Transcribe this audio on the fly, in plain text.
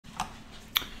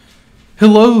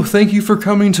Hello, thank you for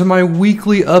coming to my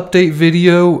weekly update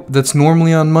video that's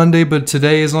normally on Monday, but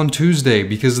today is on Tuesday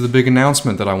because of the big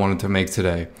announcement that I wanted to make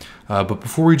today. But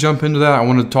before we jump into that, I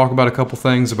want to talk about a couple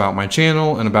things about my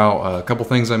channel and about a couple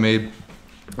things I made.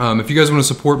 If you guys want to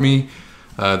support me,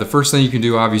 the first thing you can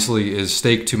do obviously is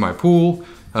stake to my pool.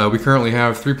 We currently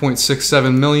have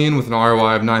 3.67 million with an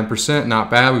ROI of 9%,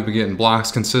 not bad. We've been getting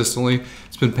blocks consistently.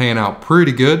 It's been paying out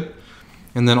pretty good.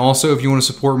 And then also, if you want to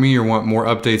support me or want more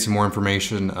updates and more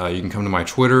information, you can come to my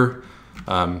Twitter.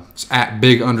 It's at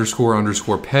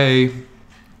big__pay.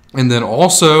 And then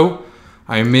also,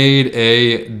 I made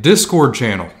a Discord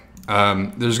channel.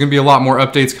 There's going to be a lot more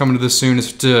updates coming to this soon.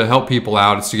 It's to help people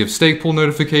out. It's to give stake pool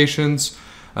notifications,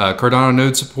 Cardano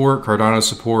node support, Cardano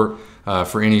support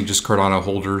for any just Cardano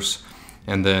holders.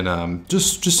 And then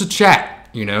just a chat.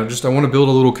 You know, I want to build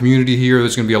a little community here.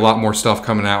 There's going to be a lot more stuff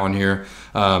coming out on here.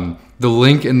 The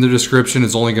link in the description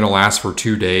is only going to last for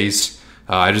 2 days.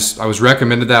 I was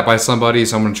recommended that by somebody,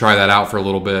 so I'm going to try that out for a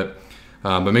little bit.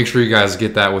 But make sure you guys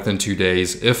get that within 2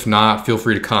 days. If not, feel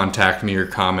free to contact me or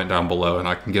comment down below, and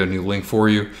I can get a new link for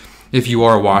you if you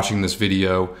are watching this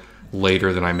video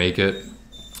later than I make it.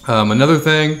 Another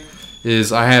thing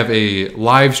is I have a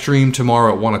live stream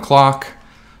tomorrow at 1 o'clock.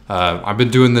 I've been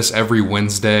doing this every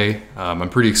Wednesday. I'm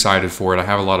pretty excited for it. I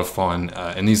have a lot of fun.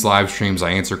 In these live streams,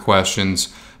 I answer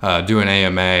questions, do an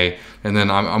AMA, and then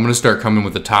I'm going to start coming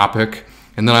with a topic.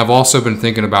 And then I've also been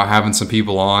thinking about having some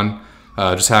people on,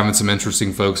 just having some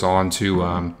interesting folks on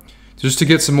to just to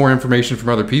get some more information from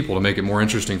other people to make it more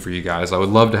interesting for you guys. I would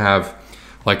love to have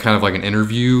kind of an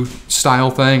interview style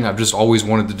thing. I've just always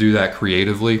wanted to do that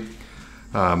creatively.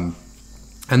 And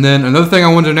then another thing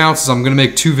I wanted to announce is I'm going to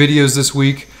make 2 videos this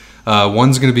week.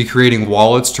 One's going to be creating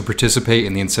wallets to participate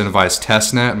in the incentivized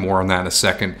testnet. More on that in a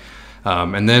second.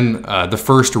 And then the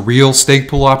first real stake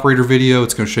pool operator video.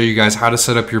 It's going to show you guys how to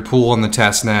set up your pool on the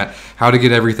testnet, how to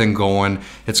get everything going.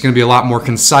 It's going to be a lot more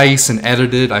concise and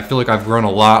edited. I feel like I've grown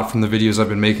a lot from the videos I've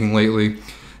been making lately.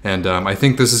 And I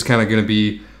think this is kind of going to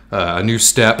be a new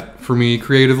step for me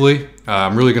creatively.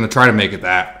 I'm really going to try to make it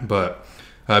that. But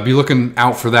be looking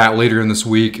out for that later in this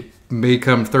week. It may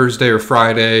come Thursday or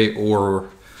Friday or...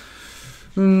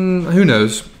 who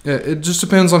knows? It just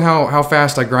depends on how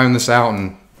fast I grind this out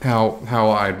and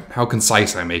how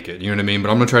concise I make it. You know what I mean?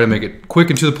 But I'm gonna try to make it quick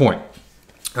and to the point.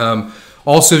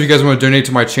 Also, if you guys want to donate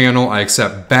to my channel, I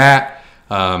accept BAT,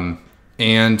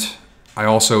 and I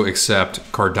also accept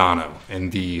Cardano. In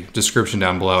the description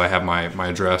down below, I have my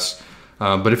address.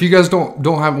 But if you guys don't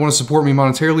want to support me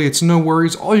monetarily, it's no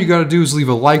worries. All you got to do is leave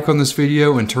a like on this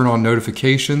video and turn on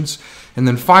notifications. And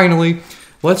then finally,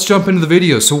 let's jump into the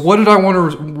video. So what did I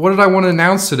want to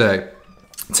announce today?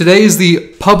 Today is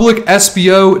the public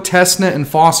SBO, testnet, and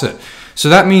faucet. So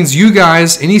that means you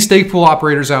guys, any stake pool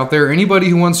operators out there, anybody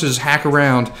who wants to just hack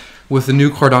around with the new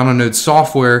Cardano node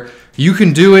software, you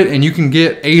can do it and you can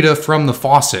get ADA from the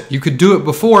faucet. You could do it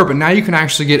before, but now you can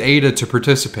actually get ADA to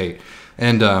participate.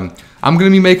 And I'm going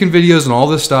to be making videos on all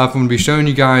this stuff. I'm going to be showing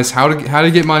you guys how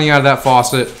to get money out of that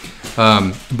faucet.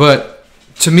 But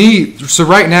to me, so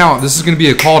right now, this is going to be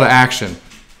a call to action.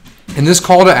 And this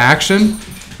call to action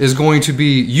is going to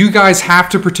be, you guys have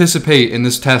to participate in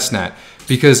this testnet.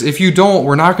 Because if you don't,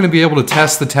 we're not going to be able to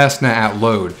test the testnet at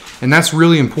load. And that's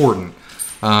really important.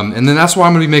 And then that's why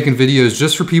I'm going to be making videos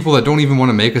just for people that don't even want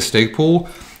to make a stake pool.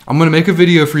 I'm going to make a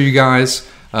video for you guys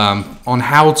on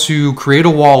how to create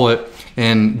a wallet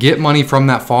and get money from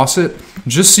that faucet,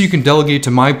 just so you can delegate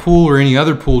to my pool or any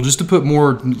other pool, just to put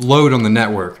more load on the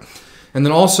network. And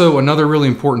then also another really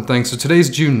important thing, so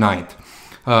today's June 9th.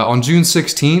 On June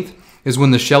 16th is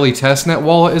when the Shelley testnet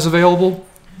wallet is available.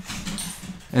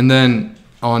 And then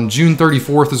on June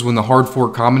 34th is when the hard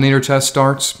fork combinator test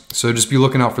starts. So just be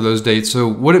looking out for those dates. So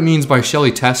what it means by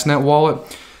Shelley testnet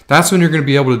wallet, that's when you're going to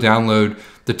be able to download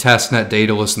the testnet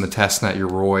data list and the testnet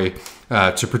Yoroi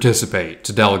to participate,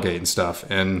 to delegate and stuff.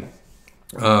 And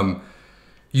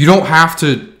you don't have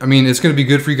to, I mean, it's going to be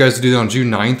good for you guys to do that on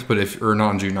June 9th, but or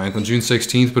not on June 9th, on June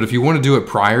 16th. But if you want to do it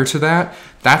prior to that,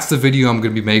 that's the video I'm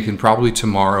going to be making probably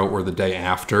tomorrow or the day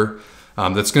after.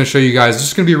 That's going to show you guys, this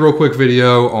is going to be a real quick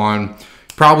video on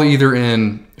probably either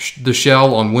in the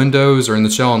shell on Windows or in the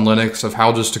shell on Linux of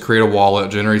how just to create a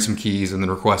wallet, generate some keys, and then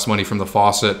request money from the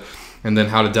faucet, and then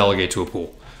how to delegate to a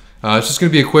pool. It's just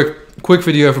going to be a quick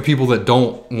video for people that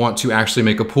don't want to actually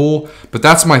make a pool. But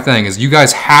that's my thing, is you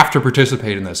guys have to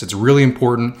participate in this. It's really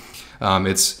important.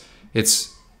 It's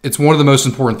one of the most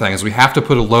important things. We have to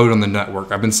put a load on the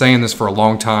network. I've been saying this for a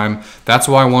long time. That's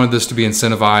why I wanted this to be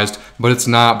incentivized, but it's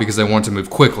not, because I want it to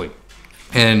move quickly.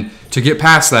 And to get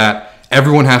past that,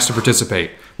 everyone has to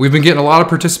participate. We've been getting a lot of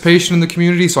participation in the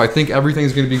community, so I think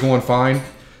everything's going to be going fine.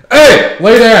 Hey,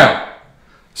 lay down!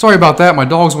 Sorry about that. My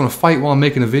dogs want to fight while I'm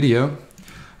making a video.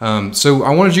 So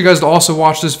I wanted you guys to also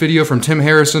watch this video from Tim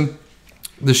Harrison,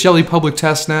 the Shelley Public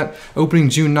Testnet,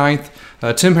 opening June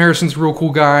 9th. Tim Harrison's a real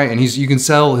cool guy, and you can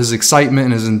tell his excitement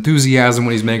and his enthusiasm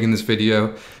when he's making this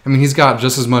video. I mean, he's got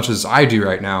just as much as I do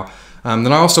right now. Then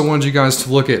I also wanted you guys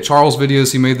to look at Charles'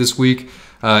 videos he made this week.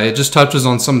 It just touches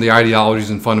on some of the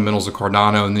ideologies and fundamentals of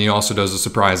Cardano, and then he also does a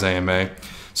surprise AMA.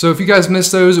 So if you guys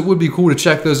missed those, it would be cool to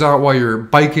check those out while you're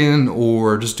biking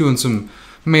or just doing some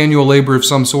manual labor of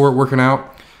some sort, working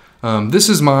out. This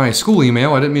is my school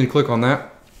email. I didn't mean to click on that.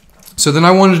 So then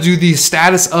I wanted to do the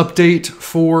status update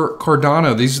for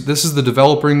Cardano. This is the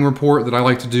developing report that I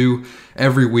like to do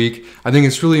every week. I think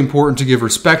it's really important to give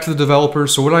respect to the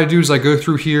developers. So what I do is I go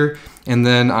through here and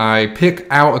then I pick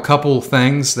out a couple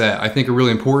things that I think are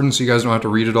really important so you guys don't have to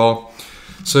read it all.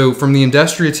 So from the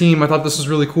Industria team, I thought this was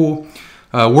really cool.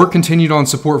 Work continued on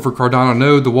support for Cardano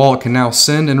Node. The wallet can now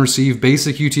send and receive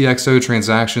basic UTXO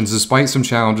transactions despite some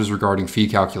challenges regarding fee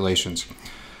calculations.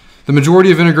 The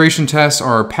majority of integration tests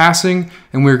are passing,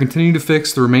 and we are continuing to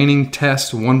fix the remaining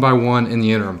tests one by one in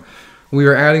the interim. We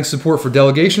are adding support for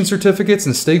delegation certificates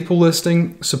and stake pool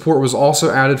listing. Support was also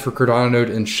added for Cardano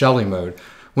Node in Shelley mode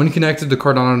when connected to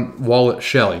Cardano Wallet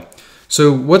Shelley.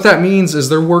 So what that means is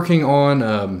they're working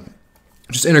on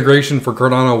just integration for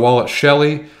Cardano Wallet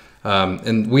Shelley.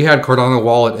 And we had Cardano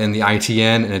Wallet in the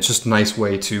ITN, and it's just a nice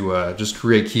way to just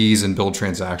create keys and build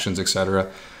transactions,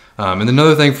 etc. And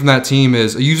another thing from that team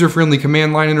is a user-friendly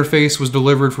command line interface was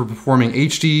delivered for performing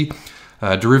HD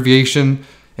derivation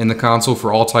in the console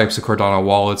for all types of Cardano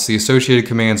wallets. The associated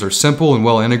commands are simple and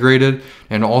well integrated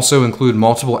and also include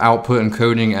multiple output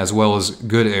encoding as well as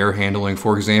good error handling.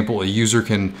 For example, a user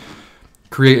can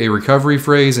create a recovery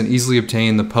phrase and easily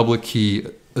obtain the public key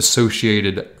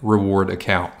associated reward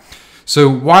account. So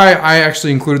why I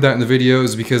actually included that in the video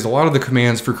is because a lot of the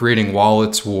commands for creating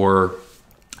wallets were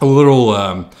a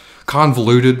little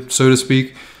convoluted, so to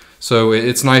speak. So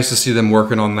it's nice to see them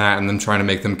working on that and then trying to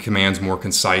make them commands more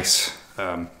concise.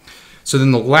 So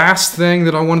then the last thing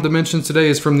that I wanted to mention today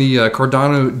is from the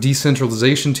Cardano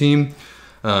decentralization team.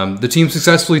 The team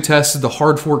successfully tested the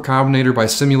hard fork combinator by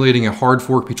simulating a hard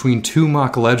fork between two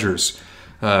mock ledgers.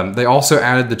 They also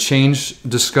added the change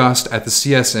discussed at the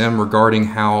CSM regarding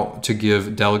how to give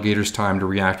delegators time to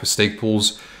react with stake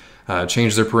pools,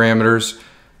 change their parameters.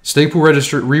 Stake pool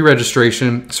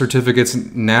re-registration certificates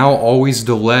now always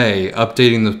delay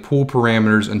updating the pool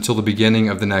parameters until the beginning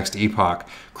of the next epoch,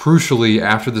 crucially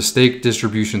after the stake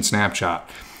distribution snapshot.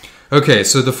 Okay,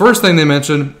 so the first thing they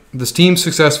mentioned, this team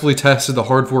successfully tested the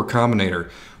hard fork combinator.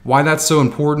 Why that's so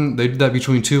important? They did that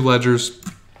between two ledgers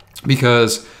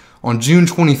because on June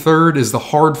 23rd is the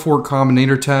hard fork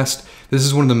combinator test. This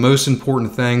is one of the most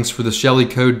important things for the Shelley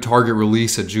code target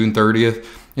release at June 30th.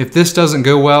 If this doesn't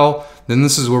go well, then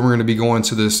this is where we're going to be going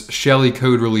to this Shelley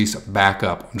code release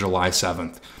backup on July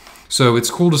 7th. So it's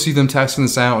cool to see them testing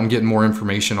this out and getting more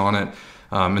information on it.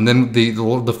 And then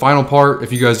the final part,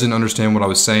 if you guys didn't understand what I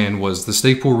was saying, was the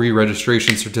stake pool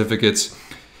re-registration certificates.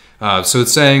 So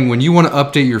it's saying when you want to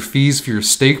update your fees for your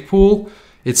stake pool,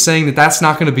 it's saying that that's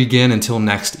not going to begin until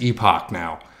next epoch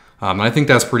now. And I think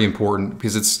that's pretty important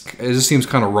because it just seems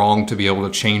kind of wrong to be able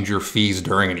to change your fees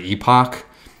during an epoch,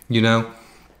 you know?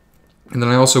 And then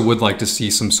I also would like to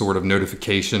see some sort of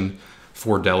notification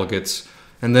for delegates.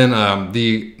 And then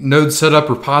the node setup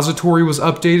repository was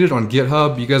updated on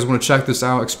GitHub. You guys want to check this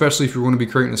out, especially if you're going to be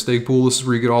creating a stake pool. This is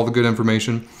where you get all the good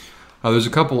information. There's a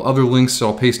couple other links that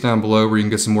I'll paste down below where you can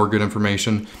get some more good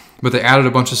information. But they added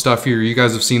a bunch of stuff here. You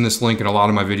guys have seen this link in a lot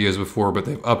of my videos before, but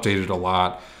they've updated a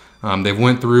lot. They've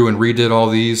went through and redid all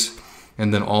these,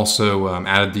 and then also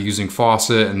added the using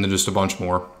faucet, and then just a bunch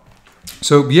more.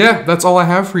 So yeah, that's all I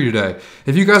have for you today.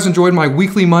 If you guys enjoyed my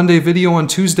weekly Monday video on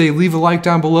Tuesday, leave a like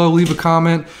down below, leave a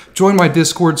comment, join my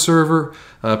Discord server,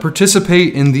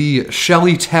 participate in the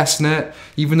Shelley testnet.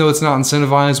 Even though it's not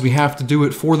incentivized, we have to do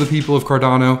it for the people of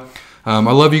Cardano. I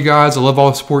love you guys. I love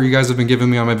all the support you guys have been giving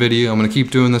me on my video. I'm going to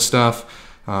keep doing this stuff.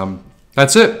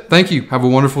 That's it. Thank you. Have a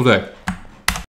wonderful day.